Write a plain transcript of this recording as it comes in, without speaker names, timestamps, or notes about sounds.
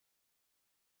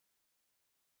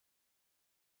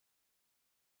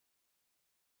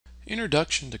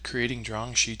Introduction to creating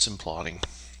drawing sheets and plotting.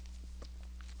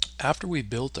 After we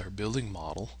built our building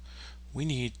model, we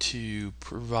need to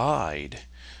provide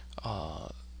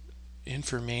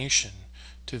information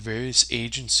to various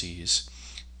agencies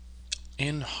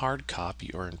in hard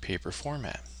copy or in paper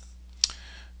format.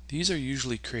 These are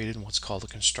usually created in what's called a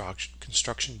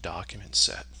construction document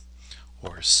set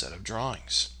or a set of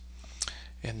drawings.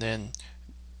 And then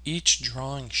each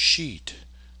drawing sheet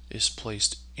is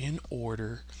placed in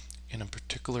order in a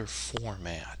particular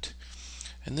format.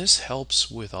 And this helps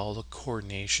with all the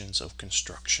coordinations of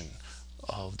construction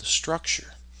of the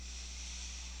structure.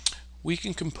 We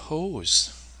can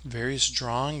compose various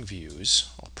drawing views,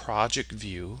 a project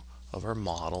view of our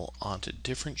model onto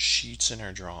different sheets in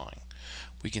our drawing.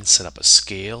 We can set up a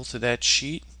scale to that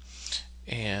sheet,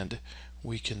 and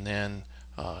we can then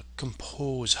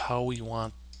compose how we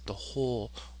want the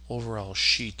whole overall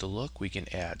sheet to look. We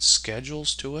can add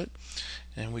schedules to it,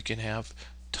 and we can have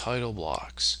title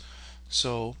blocks.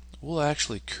 So we'll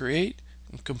actually create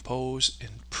and compose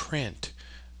and print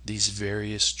these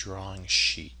various drawing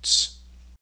sheets.